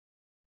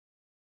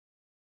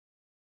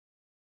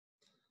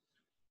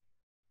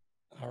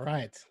All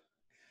right.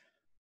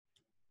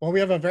 Well, we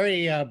have a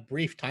very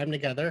brief time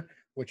together,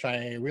 which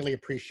I really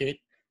appreciate.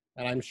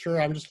 And I'm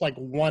sure I'm just like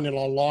one in a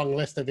long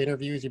list of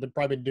interviews. You've been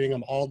probably doing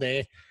them all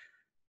day.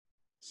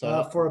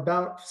 So, For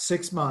about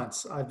 6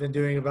 months, I've been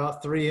doing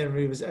about 3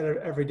 interviews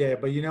every day.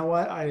 But you know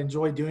what? I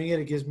enjoy doing it.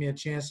 It gives me a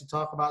chance to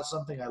talk about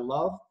something I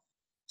love.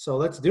 So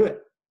let's do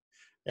it.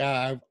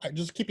 yeah,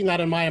 just keeping that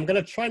in mind, I'm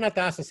going to try not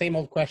to ask the same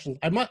old questions.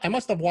 I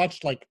must have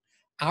watched like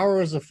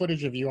hours of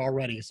footage of you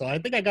already. So I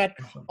think I got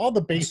all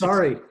the I'm basics.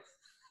 sorry.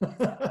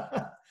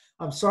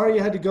 I'm sorry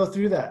you had to go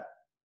through that.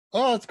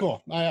 Oh, it's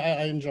cool.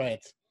 I enjoy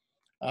it.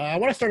 I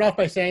want to start off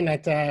by saying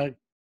that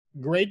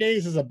Grey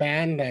Daze is a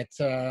band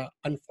that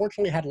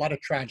unfortunately had a lot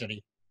of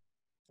tragedy.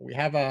 We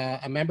have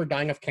a member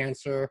dying of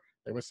cancer.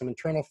 There was some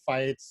internal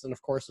fights and,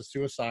 of course, a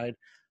suicide.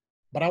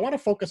 But I want to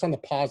focus on the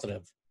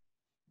positive.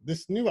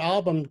 This new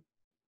album,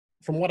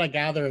 from what I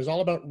gather, is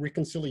all about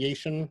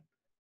reconciliation,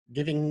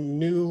 giving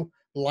new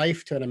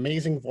life to an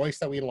amazing voice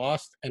that we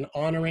lost, and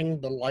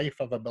honoring the life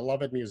of a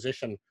beloved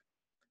musician.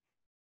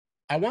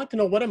 I want to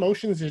know, what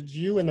emotions did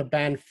you and the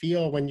band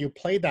feel when you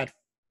played that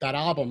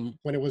album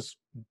when it was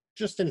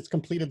just in its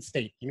completed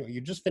state? You know,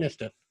 you just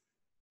finished it.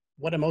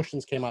 What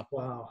emotions came up?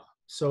 Wow.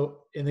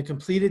 So in the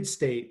completed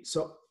state,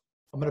 so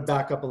I'm going to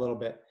back up a little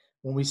bit.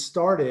 When we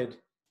started,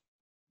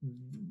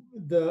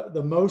 the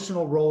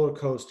emotional roller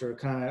coaster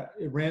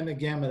it ran the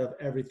gamut of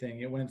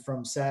everything. It went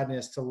from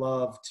sadness to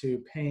love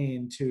to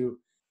pain to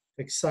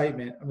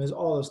excitement. I mean, there's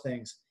all those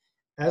things.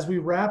 As we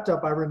wrapped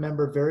up, I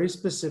remember very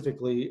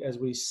specifically as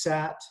we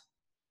sat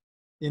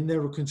in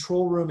the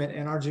control room at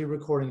NRG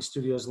Recording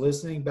Studios,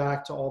 listening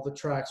back to all the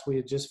tracks we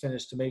had just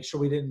finished to make sure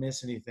we didn't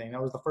miss anything.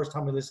 That was the first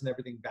time we listened to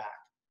everything back.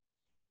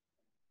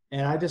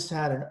 And I just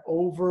had an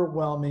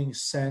overwhelming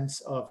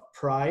sense of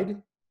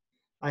pride.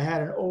 I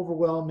had an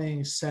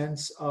overwhelming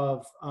sense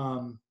of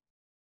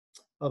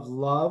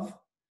love.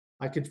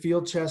 I could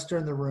feel Chester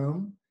in the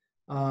room.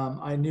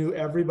 I knew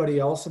everybody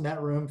else in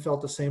that room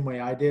felt the same way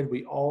I did.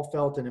 We all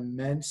felt an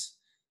immense,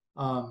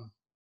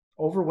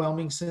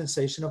 overwhelming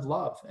sensation of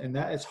love. And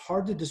that it's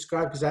hard to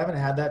describe because I haven't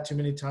had that too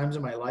many times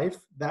in my life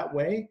that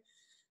way.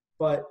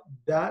 But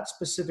that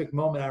specific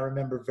moment I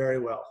remember very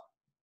well.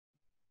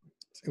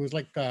 It was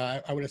like,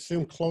 I would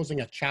assume,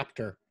 closing a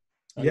chapter.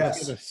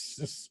 Yes. You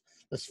feel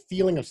this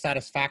feeling of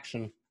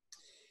satisfaction.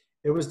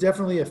 It was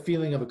definitely a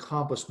feeling of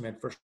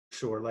accomplishment for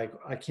sure. Like,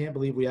 I can't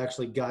believe we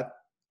actually got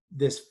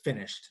this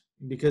finished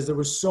because there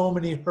were so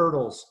many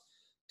hurdles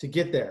to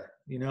get there,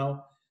 you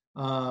know?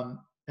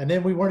 And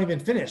then we weren't even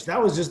finished.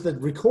 That was just the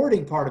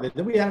recording part of it.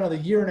 Then we had another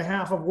 1.5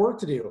 years of work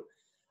to do.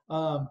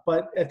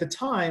 But at the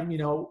time, you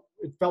know,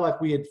 it felt like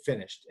we had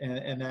finished,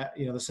 and that,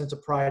 you know, the sense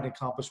of pride and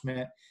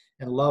accomplishment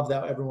and love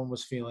that everyone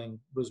was feeling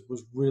was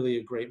really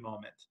a great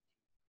moment.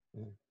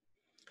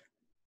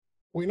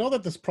 We know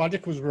that this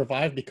project was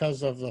revived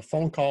because of the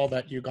phone call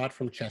that you got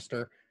from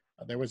Chester.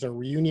 There was a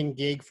reunion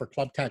gig for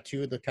Club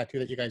Tattoo, the tattoo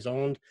that you guys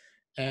owned,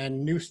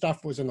 and new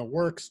stuff was in the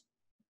works.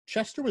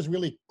 Chester was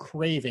really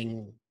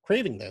craving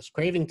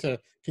to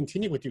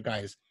continue with you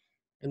guys.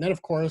 And then,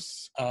 of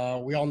course,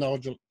 we all know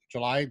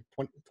July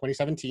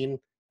 2017,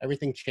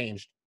 everything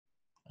changed.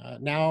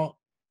 Now,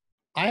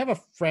 I have a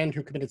friend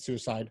who committed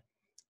suicide,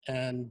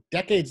 and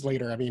decades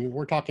later, I mean,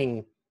 we're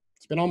talking,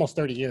 it's been almost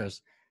 30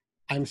 years,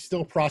 I'm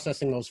still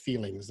processing those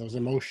feelings, those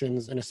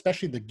emotions, and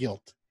especially the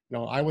guilt. You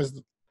know, I was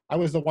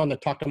the one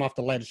that talked him off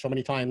the ledge so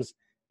many times,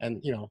 and,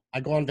 you know, I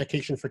go on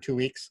vacation for 2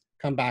 weeks,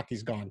 come back,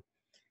 he's gone.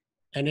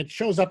 And it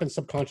shows up in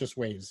subconscious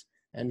ways,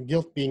 and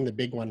guilt being the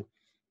big one.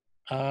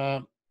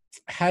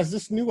 Has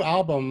this new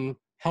album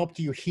helped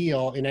you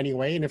heal in any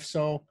way? And if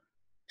so,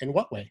 in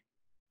what way?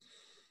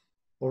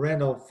 Well,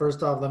 Randall,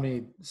 first off, let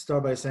me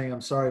start by saying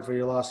I'm sorry for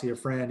your loss of your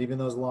friend. Even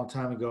though it was a long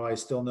time ago, I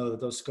still know that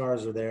those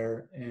scars are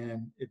there,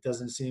 and it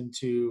doesn't seem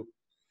to.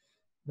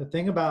 The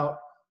thing about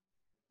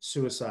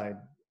suicide,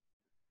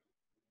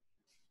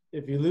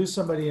 if you lose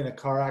somebody in a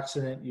car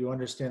accident, you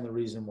understand the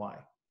reason why.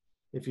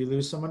 If you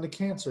lose someone to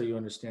cancer, you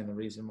understand the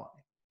reason why.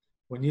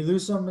 When you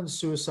lose someone to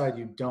suicide,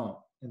 you don't.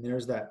 And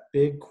there's that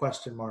big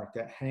question mark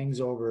that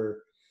hangs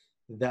over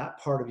that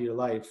part of your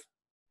life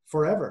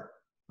forever,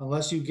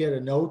 unless you get a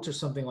note or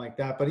something like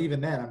that. But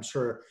even then, I'm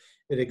sure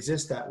it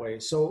exists that way.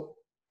 So,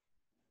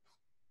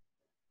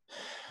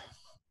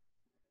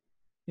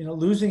 you know,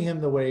 losing him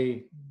the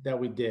way that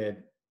we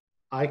did,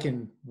 I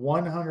can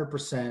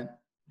 100%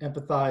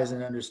 empathize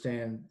and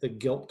understand the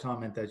guilt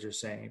comment that you're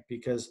saying,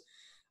 because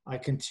I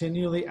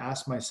continually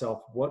ask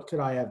myself, what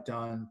could I have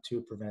done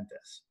to prevent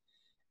this?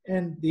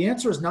 And the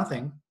answer is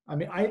nothing. I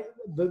mean,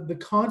 the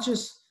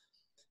conscious,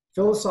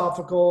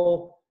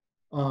 philosophical,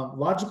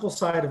 logical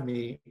side of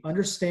me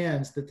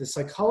understands that the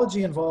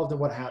psychology involved in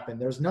what happened,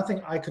 there's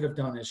nothing I could have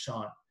done as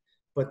Sean,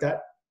 but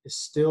that is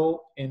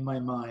still in my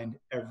mind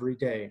every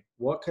day.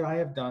 What could I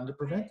have done to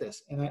prevent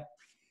this? And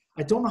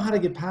I don't know how to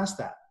get past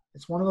that.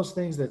 It's one of those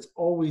things that's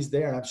always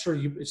there. I'm sure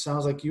it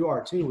sounds like you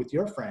are too with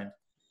your friend.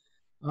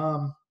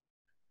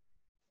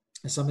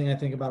 It's something I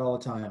think about all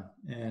the time.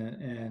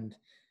 And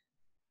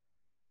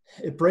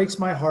it breaks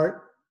my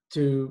heart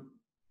to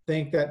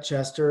think that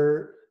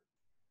Chester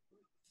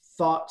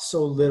thought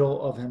so little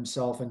of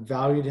himself and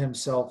valued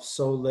himself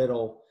so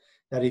little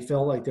that he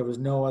felt like there was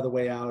no other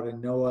way out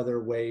and no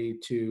other way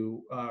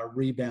to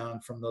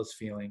rebound from those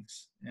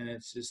feelings. And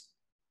it's just,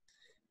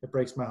 it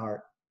breaks my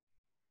heart.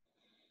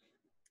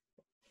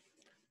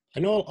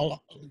 I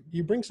know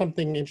you bring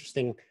something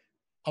interesting.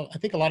 I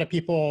think a lot of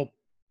people,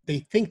 they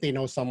think they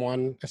know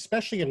someone,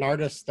 especially an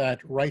artist that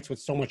writes with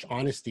so much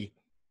honesty.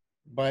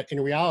 But in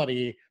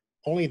reality,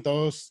 only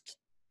those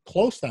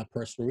close to that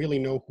person really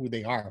know who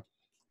they are.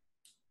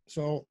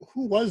 So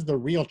who was the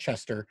real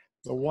Chester?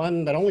 The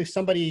one that only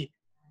somebody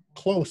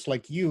close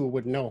like you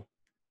would know?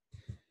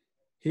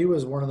 He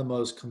was one of the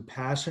most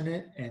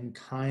compassionate and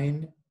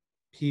kind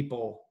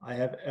people I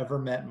have ever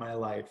met in my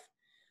life.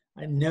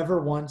 I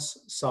never once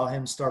saw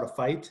him start a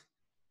fight.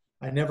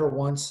 I never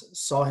once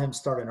saw him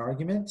start an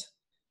argument.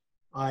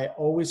 I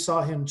always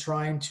saw him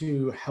trying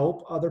to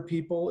help other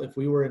people. If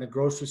we were in a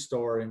grocery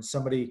store and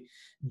somebody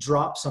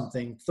dropped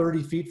something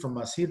 30 feet from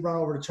us, he'd run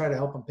over to try to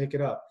help them pick it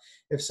up.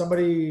 If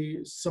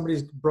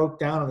somebody's broke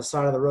down on the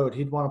side of the road,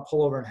 he'd want to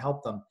pull over and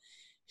help them.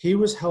 He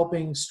was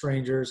helping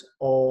strangers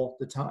all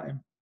the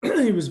time.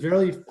 He was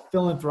very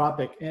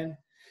philanthropic, and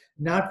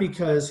not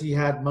because he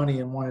had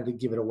money and wanted to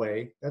give it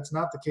away. That's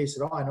not the case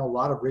at all. I know a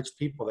lot of rich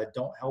people that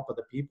don't help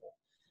other people.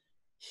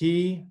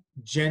 He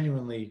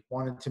genuinely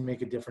wanted to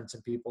make a difference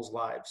in people's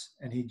lives,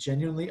 and he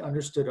genuinely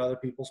understood other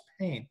people's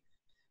pain,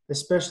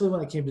 especially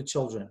when it came to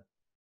children.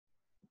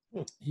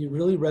 He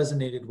really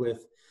resonated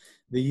with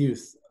the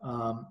youth,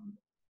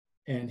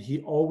 and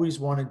he always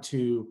wanted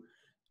to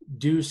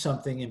do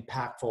something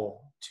impactful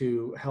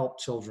to help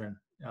children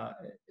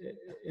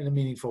in a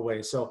meaningful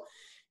way. So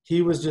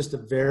he was just a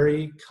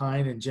very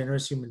kind and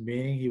generous human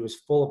being. He was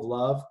full of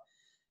love.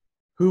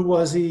 Who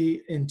was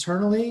he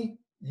internally?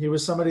 He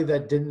was somebody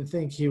that didn't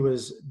think he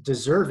was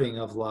deserving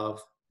of love.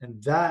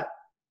 And that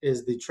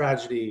is the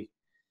tragedy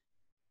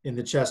in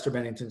the Chester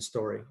Bennington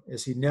story,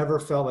 is he never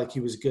felt like he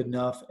was good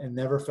enough and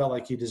never felt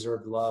like he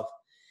deserved love.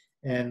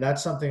 And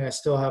that's something I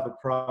still have a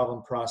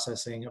problem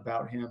processing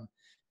about him,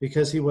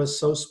 because he was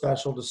so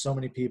special to so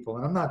many people.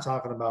 And I'm not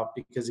talking about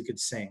because he could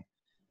sing.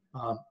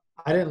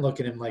 I didn't look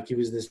at him like he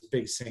was this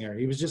big singer.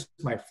 He was just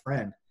my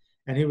friend.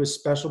 And he was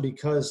special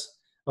because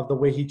of the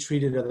way he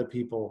treated other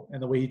people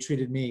and the way he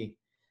treated me.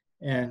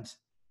 And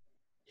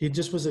he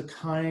just was a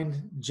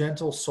kind,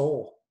 gentle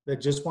soul that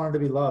just wanted to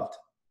be loved.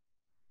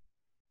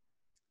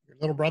 Your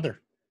little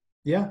brother.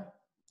 Yeah,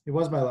 he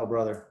was my little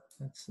brother.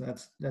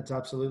 That's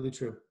absolutely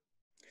true.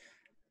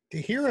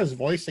 To hear his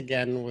voice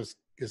again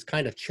is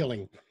kind of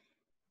chilling.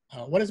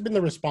 What has been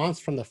the response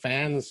from the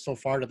fans so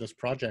far to this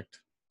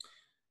project?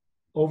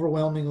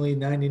 Overwhelmingly,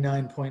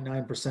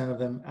 99.9% of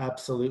them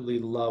absolutely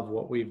love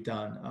what we've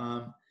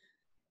done.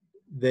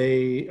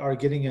 They are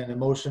getting an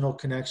emotional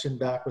connection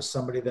back with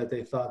somebody that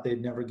they thought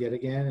they'd never get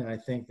again. And I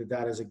think that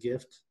that is a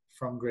gift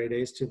from Grade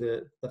Ace to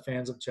the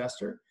fans of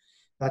Chester.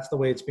 That's the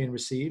way it's being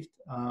received.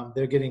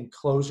 They're getting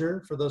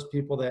closure for those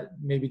people that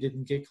maybe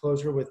didn't get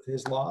closure with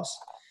his loss.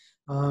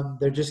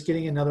 They're just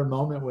getting another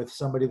moment with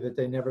somebody that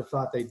they never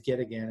thought they'd get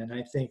again. And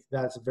I think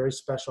that's very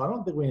special. I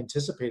don't think we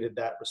anticipated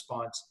that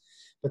response,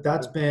 but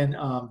that's been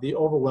the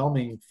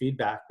overwhelming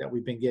feedback that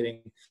we've been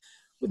getting.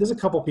 There's a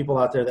couple people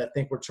out there that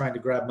think we're trying to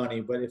grab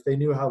money, but if they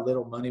knew how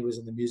little money was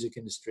in the music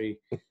industry,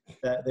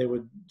 that they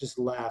would just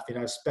laugh. You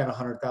know, I spent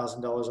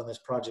 $100,000 on this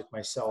project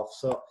myself,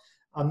 so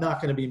I'm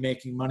not going to be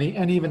making money.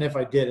 And even if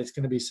I did, it's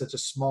going to be such a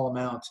small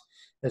amount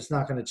that's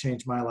not going to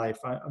change my life.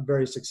 I'm a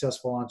very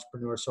successful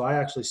entrepreneur, so I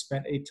actually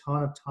spent a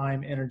ton of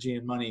time, energy,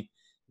 and money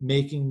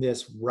making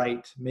this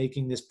right,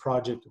 making this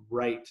project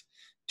right,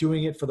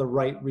 doing it for the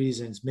right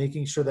reasons,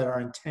 making sure that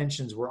our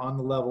intentions were on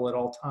the level at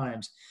all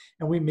times.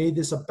 And we made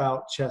this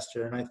about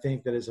Chester, and I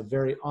think that is a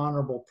very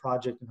honorable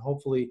project, and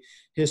hopefully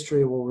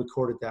history will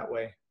record it that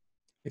way.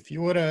 If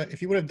you would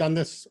have done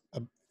this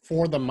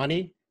for the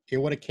money,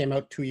 it would have came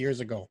out 2 years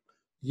ago.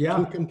 Yeah.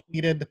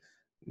 Uncompleted,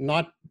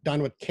 not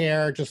done with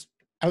care, just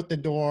out the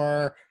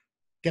door,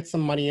 get some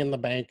money in the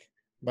bank.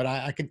 But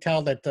I could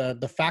tell that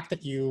the fact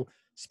that you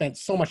spent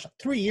so much,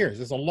 3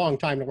 years is a long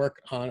time to work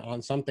on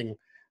something.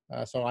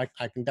 So I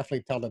can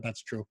definitely tell that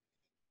that's true.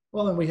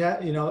 Well, and we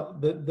had, you know,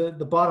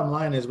 the bottom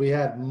line is we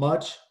had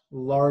much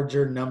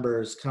larger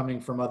numbers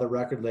coming from other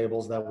record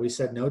labels that we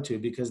said no to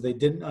because they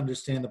didn't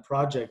understand the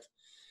project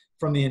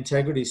from the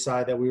integrity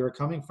side that we were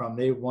coming from.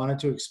 They wanted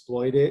to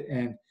exploit it.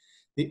 And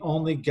the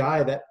only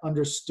guy that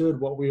understood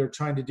what we were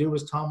trying to do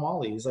was Tom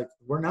Wally. He's like,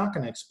 we're not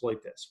going to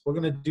exploit this. We're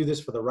going to do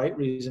this for the right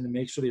reason and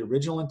make sure the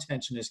original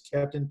intention is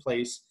kept in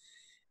place.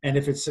 And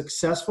if it's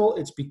successful,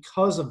 it's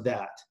because of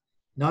that,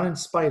 not in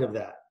spite of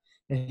that.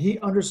 And he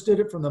understood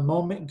it from the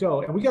moment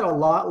go. And we got a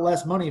lot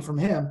less money from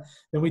him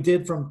than we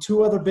did from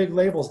two other big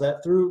labels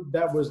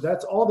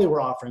that's all they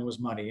were offering was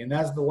money. And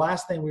that's the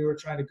last thing we were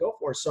trying to go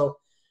for. So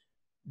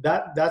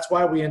that's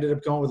why we ended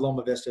up going with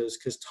Loma Vista, is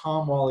because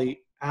Tom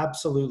Wally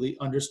absolutely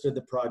understood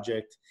the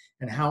project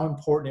and how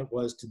important it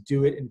was to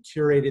do it and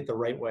curate it the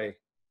right way.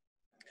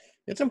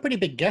 It's some pretty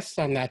big guests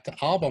on that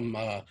album,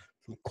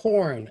 from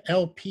Korn,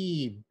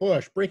 LP,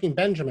 Bush, Breaking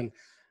Benjamin.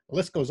 The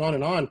list goes on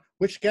and on.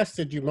 Which guest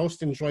did you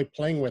most enjoy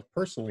playing with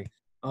personally?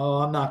 Oh,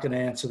 I'm not going to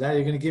answer that.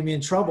 You're going to get me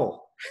in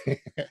trouble.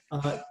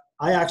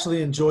 I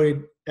actually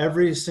enjoyed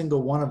every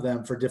single one of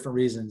them for different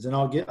reasons, and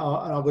I'll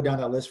go down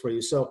that list for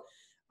you. So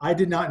I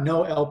did not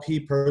know LP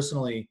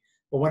personally,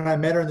 but when I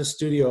met her in the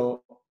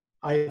studio,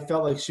 I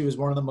felt like she was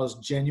one of the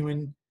most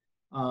genuine,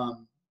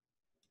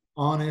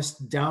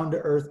 honest,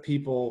 down-to-earth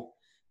people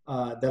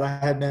that I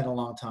had met in a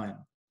long time.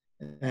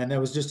 And it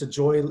was just a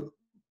joy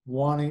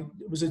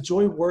it was a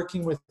joy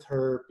working with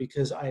her,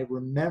 because I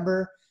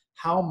remember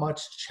how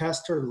much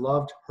Chester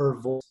loved her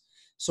voice.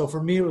 So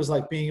for me, it was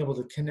like being able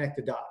to connect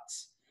the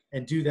dots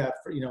and do that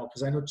for,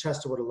 because I know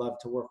Chester would have loved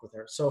to work with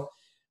her. So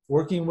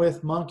working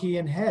with Monkey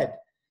and Head,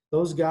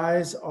 those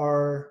guys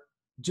are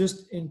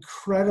just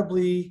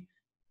incredibly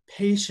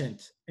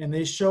patient, and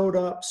they showed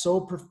up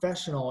so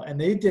professional, and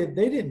they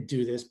didn't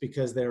do this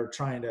because they were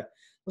trying to.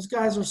 Those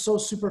guys are so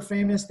super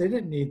famous. They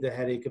didn't need the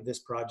headache of this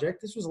project.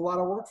 This was a lot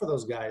of work for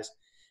those guys,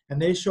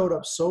 and they showed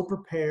up so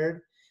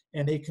prepared,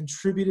 and they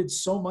contributed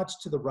so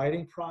much to the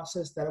writing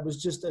process that it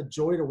was just a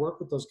joy to work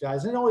with those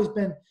guys. And it always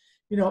been,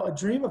 a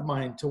dream of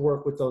mine to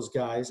work with those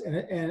guys.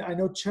 And I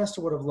know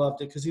Chester would have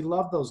loved it, because he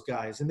loved those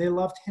guys and they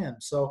loved him.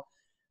 So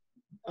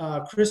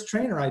Chris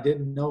Traynor, I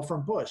didn't know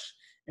from Bush,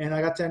 and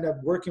I got to end up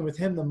working with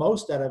him the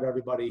most out of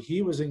everybody.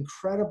 He was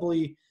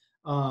incredibly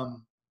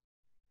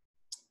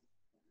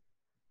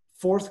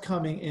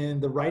forthcoming in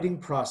the writing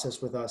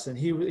process with us. And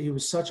he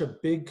was such a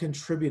big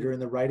contributor in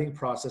the writing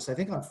process, I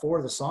think on 4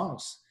 of the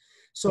songs.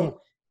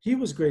 So he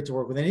was great to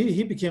work with. And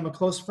he became a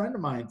close friend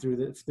of mine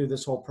through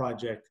this whole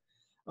project.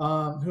 Who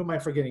am I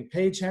forgetting?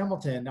 Paige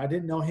Hamilton. I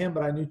didn't know him,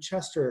 but I knew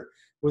Chester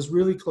was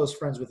really close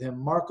friends with him.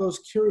 Marcos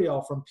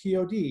Curiel from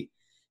POD.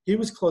 He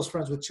was close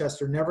friends with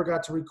Chester, never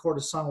got to record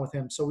a song with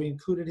him, so we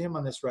included him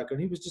on this record.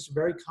 He was just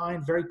very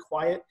kind, very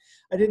quiet.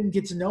 I didn't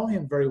get to know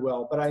him very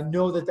well, but I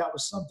know that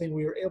was something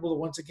we were able to,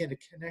 once again, to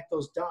connect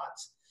those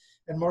dots.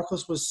 And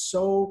Marcos was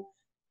so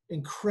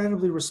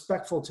incredibly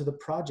respectful to the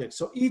project.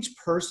 So each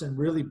person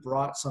really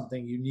brought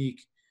something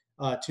unique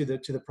to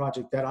the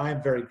project that I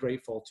am very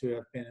grateful to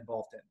have been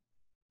involved in.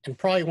 And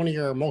probably one of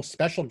your most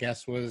special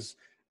guests was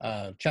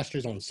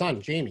Chester's own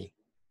son, Jamie.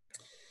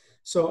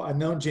 So I've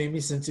known Jamie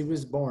since he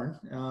was born,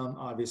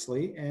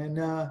 obviously. And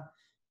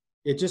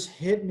it just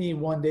hit me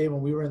one day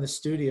when we were in the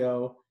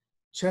studio.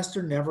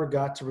 Chester never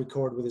got to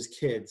record with his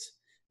kids.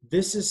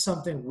 This is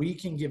something we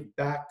can give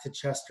back to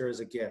Chester as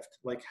a gift.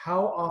 Like,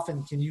 how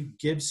often can you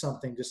give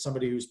something to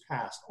somebody who's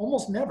passed?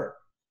 Almost never.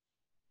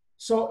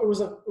 So it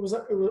was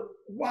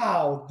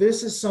wow,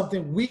 this is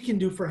something we can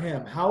do for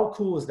him. How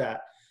cool is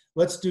that?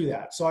 Let's do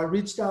that. So I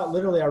reached out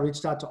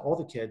to all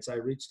the kids. I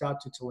reached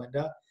out to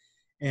Talinda,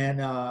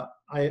 and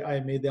I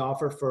made the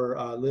offer for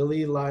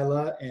Lily,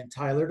 Lila, and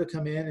Tyler to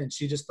come in, and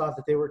she just thought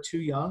that they were too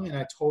young, and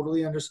I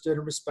totally understood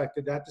and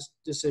respected that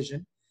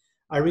decision.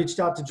 I reached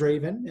out to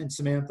Draven and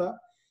Samantha,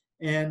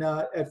 and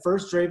at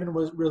first Draven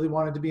really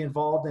wanted to be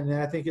involved, and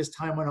then I think as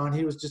time went on,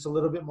 he was just a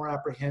little bit more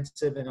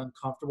apprehensive and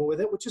uncomfortable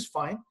with it, which is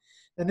fine.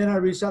 And then I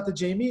reached out to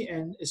Jamie,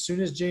 and as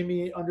soon as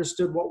Jamie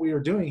understood what we were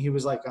doing, he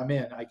was like, I'm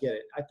in, I get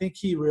it. I think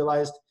he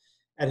realized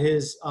at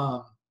his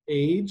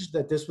age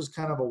that this was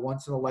kind of a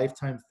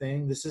once-in-a-lifetime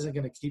thing. This isn't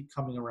going to keep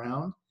coming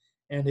around.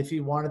 And if he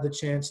wanted the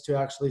chance to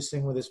actually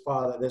sing with his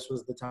father, this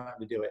was the time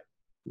to do it.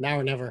 Now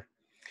or never.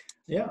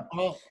 Yeah.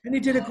 And he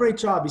did a great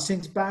job. He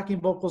sings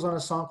backing vocals on a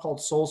song called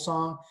Soul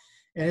Song,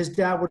 and his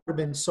dad would have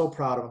been so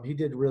proud of him. He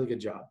did a really good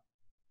job.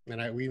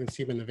 And we even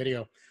see him in the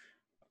video.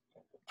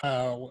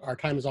 Our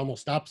time is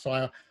almost up,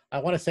 so I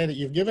want to say that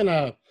you've given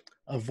a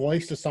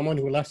voice to someone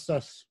who left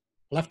us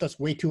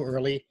way too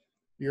early.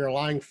 You're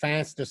allowing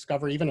fans to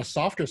discover even a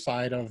softer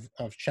side of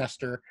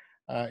Chester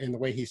in the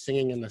way he's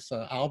singing in this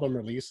album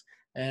release,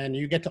 and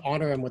you get to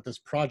honor him with this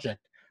project.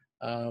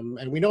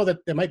 And we know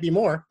that there might be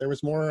more.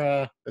 There's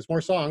more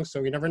songs,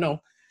 so we never know.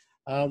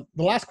 The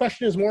last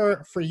question is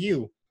more for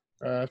you.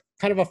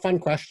 Kind of a fun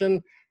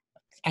question.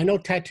 I know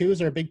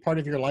tattoos are a big part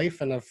of your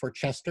life, and for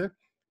Chester.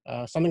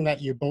 Something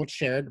that you both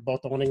shared, both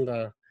owning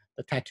the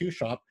tattoo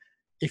shop.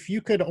 If you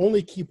could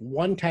only keep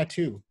one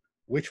tattoo,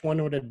 which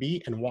one would it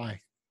be and why?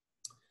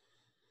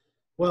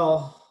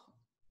 Well,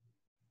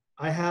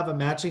 I have a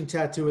matching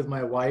tattoo with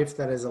my wife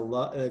that is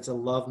it's a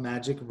love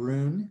magic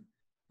rune,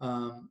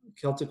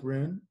 Celtic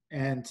rune.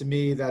 And to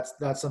me, that's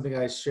something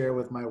I share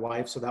with my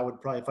wife. So that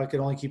would probably, if I could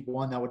only keep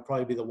one, that would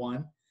probably be the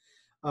one.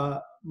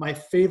 My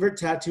favorite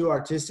tattoo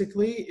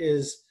artistically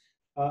is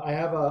I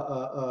have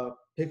a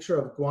picture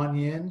of Guan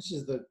Yin.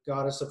 She's the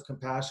goddess of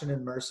compassion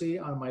and mercy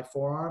on my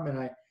forearm.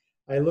 And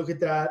I look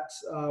at that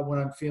when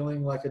I'm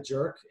feeling like a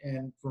jerk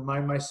and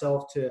remind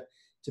myself to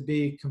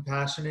be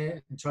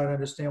compassionate and try to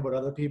understand what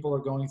other people are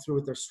going through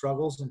with their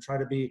struggles and try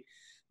to be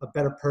a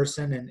better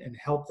person and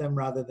help them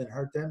rather than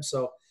hurt them.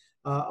 So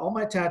all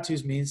my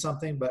tattoos mean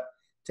something, but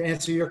to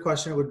answer your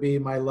question, it would be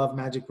my love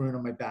magic rune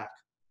on my back.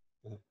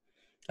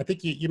 I think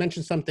you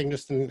mentioned something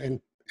just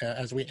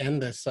as we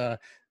end this,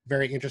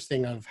 very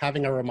interesting, of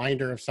having a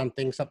reminder of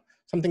something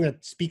that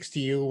speaks to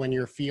you when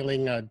you're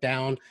feeling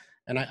down.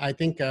 And I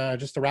think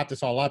just to wrap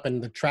this all up,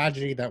 and the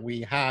tragedy that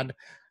we had,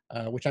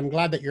 which I'm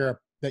glad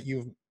that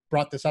you've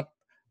brought this up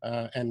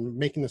and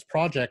making this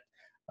project.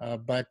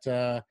 But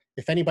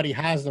if anybody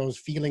has those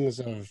feelings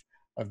of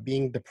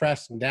being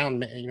depressed and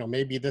down,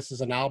 maybe this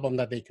is an album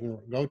that they can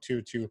go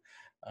to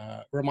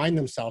remind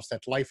themselves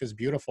that life is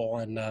beautiful,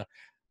 and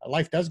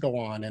life does go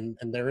on,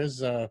 and there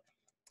is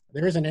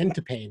an end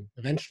to pain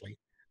eventually.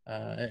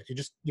 You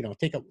just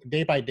take it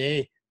day by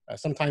day,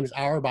 sometimes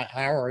hour by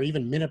hour, or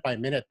even minute by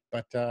minute,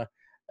 but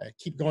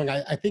keep going.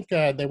 I think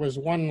there was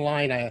one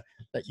line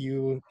that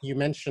you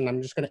mentioned.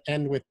 I'm just going to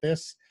end with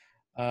this.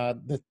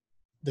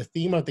 The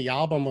theme of the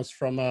album was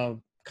from a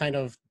kind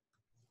of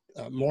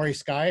Maury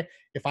Sky.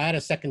 If I had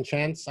a second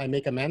chance, I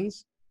make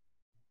amends.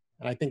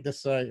 And I think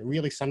this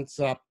really sums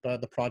up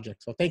the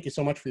project. So thank you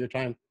so much for your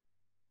time.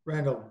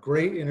 Randall,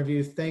 great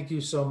interview. Thank you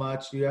so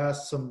much. You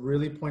asked some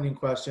really poignant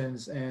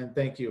questions, and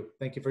thank you.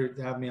 Thank you for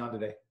having me on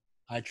today.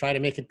 I try to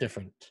make it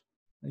different.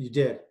 You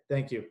did.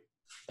 Thank you.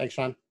 Thanks,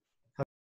 Sean.